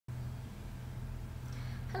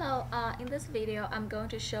Hello, in this video I'm going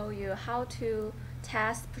to show you how to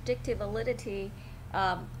test predictive validity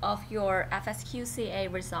of your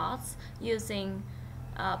FSQCA results using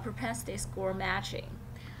propensity score matching.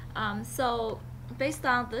 So based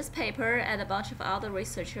on this paper and a bunch of other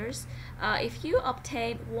researchers, if you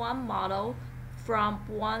obtain one model from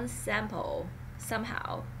one sample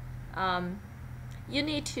somehow, you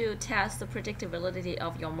need to test the predictive validity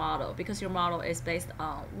of your model because your model is based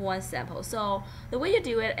on one sample. So the way you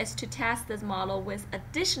do it is to test this model with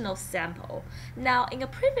additional sample. Now, in a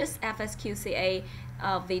previous FSQCA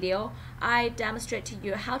video, I demonstrate to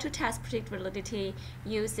you how to test predictive validity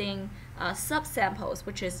using subsamples,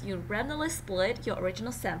 which is you randomly split your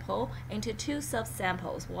original sample into two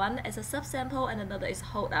subsamples. One is a subsample and another is a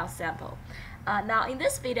holdout sample. Now in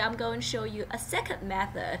this video, I'm going to show you a second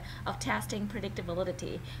method of testing predictive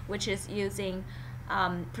validity, which is using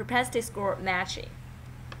propensity score matching.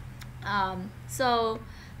 So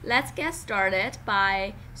let's get started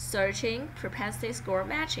by searching propensity score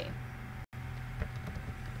matching.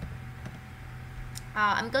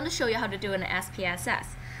 I'm going to show you how to do an SPSS.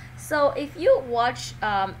 So if you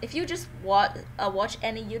just watch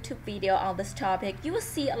any YouTube video on this topic, you will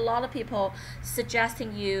see a lot of people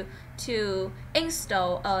suggesting you to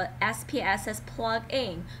install a SPSS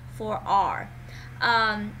plugin for R.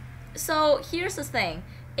 So here's the thing: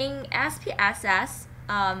 in SPSS,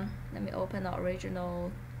 let me open the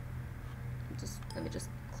original. Let me just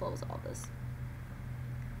close all this.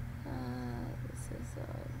 This is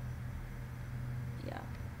yeah.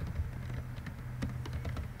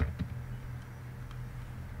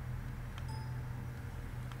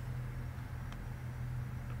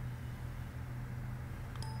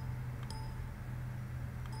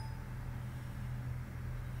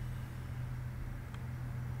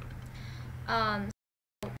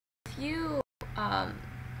 If you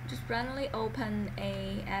just randomly open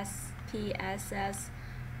a SPSS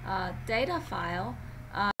data file,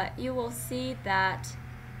 you will see that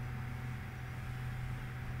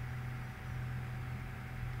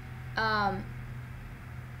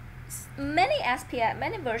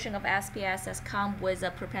many versions of SPSS come with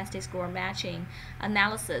a propensity score matching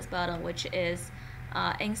analysis button, which is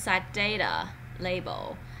inside data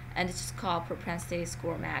label, and it's just called propensity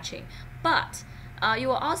score matching. But you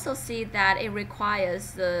will also see that it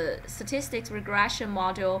requires the statistics regression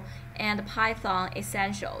module and Python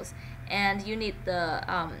essentials, and you need the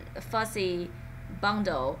fuzzy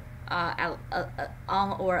bundle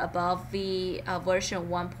on or above V version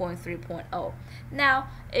 1.3.0. Now,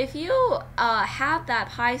 if you have that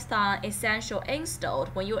Python essential installed,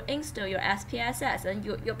 when you install your SPSS, then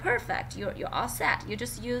you're perfect. You're all set. You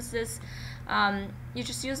just use this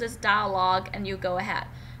dialog and you go ahead.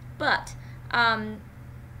 But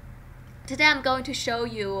today I'm going to show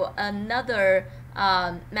you another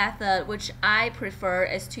method which I prefer,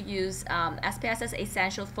 is to use SPSS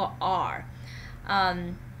essentials for R.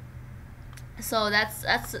 So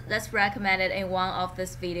that's recommended in one of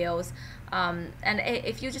these videos, and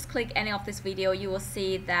if you just click any of this video, you will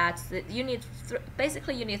see that you need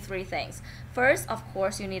basically you need three things. First, of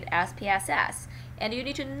course, you need SPSS, and you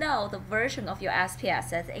need to know the version of your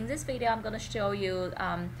SPSS. In this video, I'm going to show you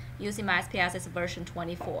using my SPSS version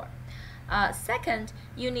 24. Second,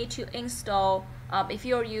 you need to install, if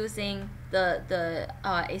you're using the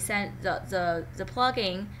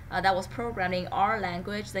plugin that was programmed in R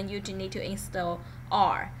language, then you do need to install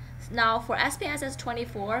R. Now for SPSS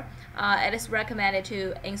 24, it is recommended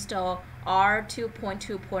to install R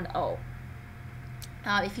 2.2.0.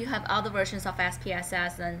 If you have other versions of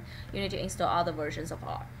SPSS, then you need to install other versions of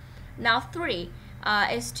R. Now 3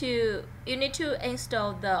 is you need to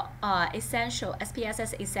install the essential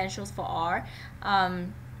SPSS essentials for R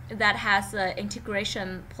that has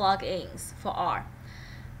integration plugins for R.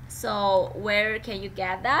 So where can you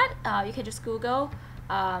get that? You can just Google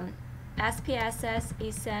SPSS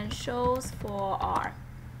essentials for R,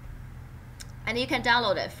 and you can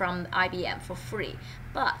download it from IBM for free.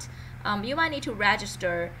 But you might need to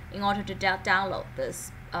register in order to download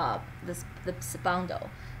this this bundle.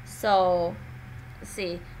 So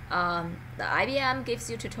see, the IBM gives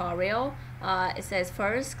you tutorial. It says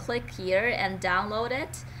first click here and download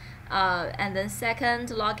it, and then second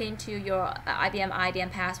log into your IBM ID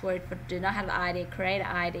and password. If you do not have the ID, create an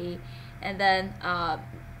ID, and then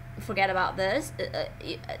forget about this.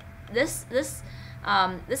 This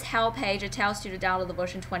help page, it tells you to download the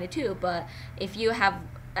version 22, but if you have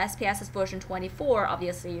SPSS version 24,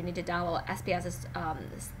 obviously you need to download SPSS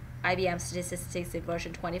IBM Statistics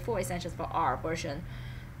version 24 essentials for R version,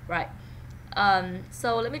 right?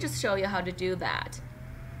 So let me just show you how to do that.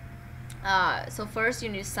 So first you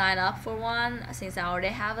need to sign up for one. Since I already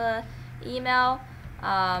have a email,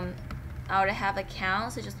 I already have an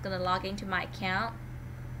account, so just gonna log into my account.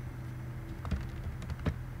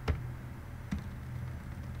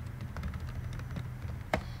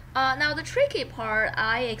 Now the tricky part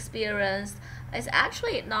I experienced is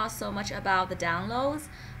actually not so much about the downloads.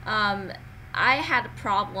 I had a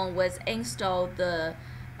problem with install the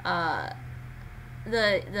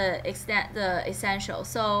essential.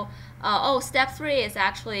 So step 3 is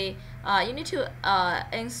actually you need to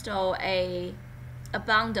install a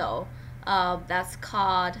bundle that's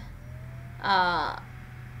called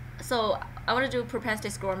so I want to do propensity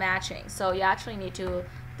score matching. So you actually need to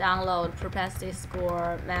download propensity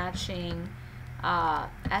score matching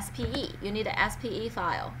SPE. You need an SPE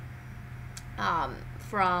file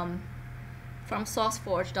from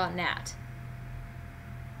sourceforge.net.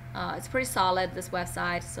 It's pretty solid, this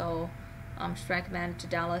website, so I'm just recommend to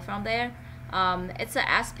download from there. It's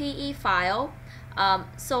a SPE file.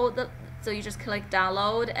 So you just click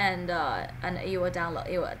download, and you will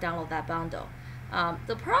download that bundle.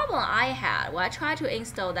 The problem I had when I tried to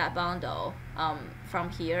install that bundle from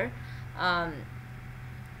here, let's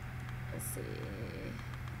see,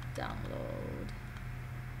 download.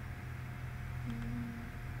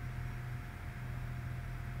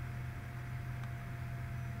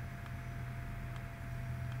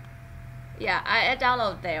 Yeah, I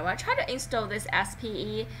download there. When I try to install this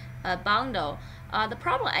SPE bundle, the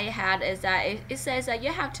problem I had is that it says that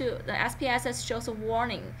you have to, the SPSS shows a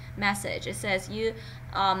warning message. It says you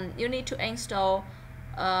need to install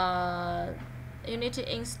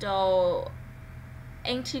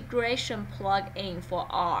integration plugin for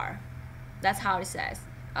R. That's how it says.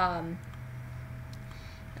 Let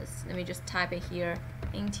me just type it here.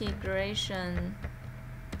 Integration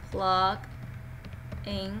plugin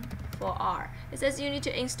for R. It says you need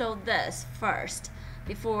to install this first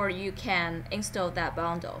before you can install that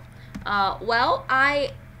bundle. Well,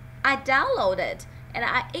 I downloaded and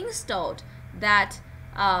I installed that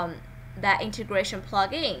that integration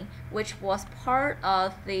plugin, which was part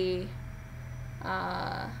of the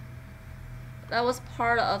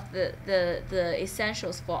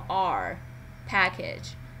essentials for R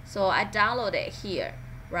package. So I downloaded it here,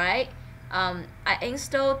 right? I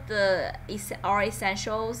installed the R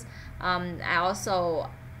essentials. I also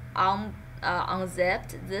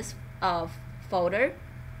unzipped this folder.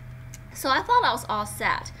 So I thought I was all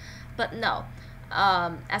set, but no.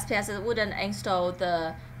 SPSS wouldn't install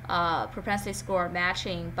the propensity score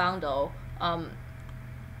matching bundle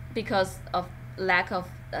because of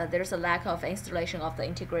there's a lack of installation of the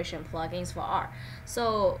integration plugins for R.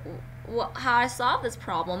 So how I solved this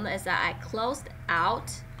problem is that I closed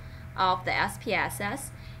out of the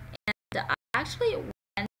SPSS, and I actually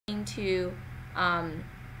went into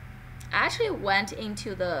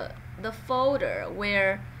the folder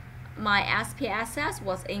where my SPSS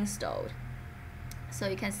was installed. So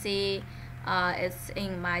you can see it's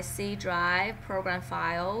in my C drive, program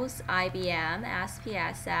files, IBM,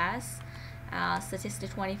 SPSS,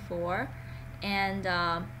 statistic 24, and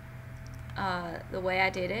the way I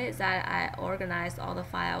did it is that I organized all the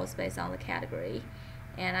files based on the category,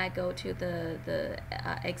 and I go to the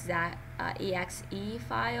exact exe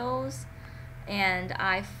files, and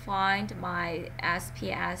I find my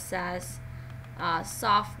SPSS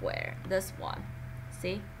software, this one.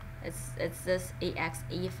 See, it's this exe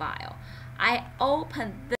file. I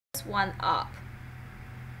open this one up,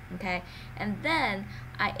 okay, and then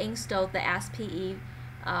I installed the SPE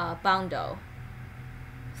bundle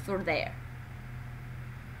through there.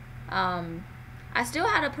 I still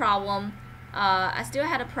had a problem. With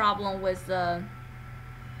the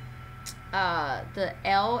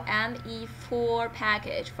LME4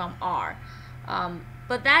 package from R,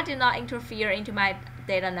 but that did not interfere into my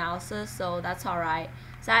data analysis, so that's all right.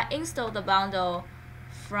 So I installed the bundle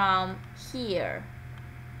from here,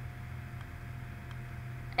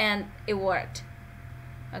 and it worked.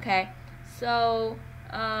 Okay, so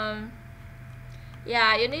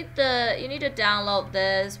yeah, you need to download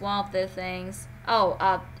this, one of the things.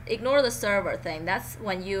 Ignore the server thing. That's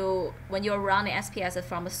when you're running SPSS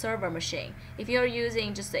from a server machine. If you're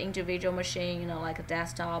using just the individual machine, like a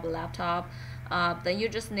desktop, a laptop, then you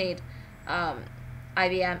just need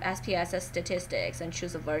IBM SPSS statistics and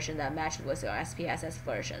choose a version that matches with your SPSS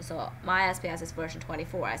version. So my SPSS version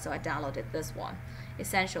 24, so I downloaded this one,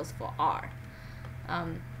 Essentials for R.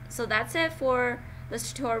 So that's it for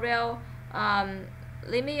this tutorial.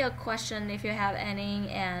 Leave me a question if you have any,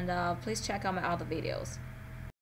 and please check out my other videos.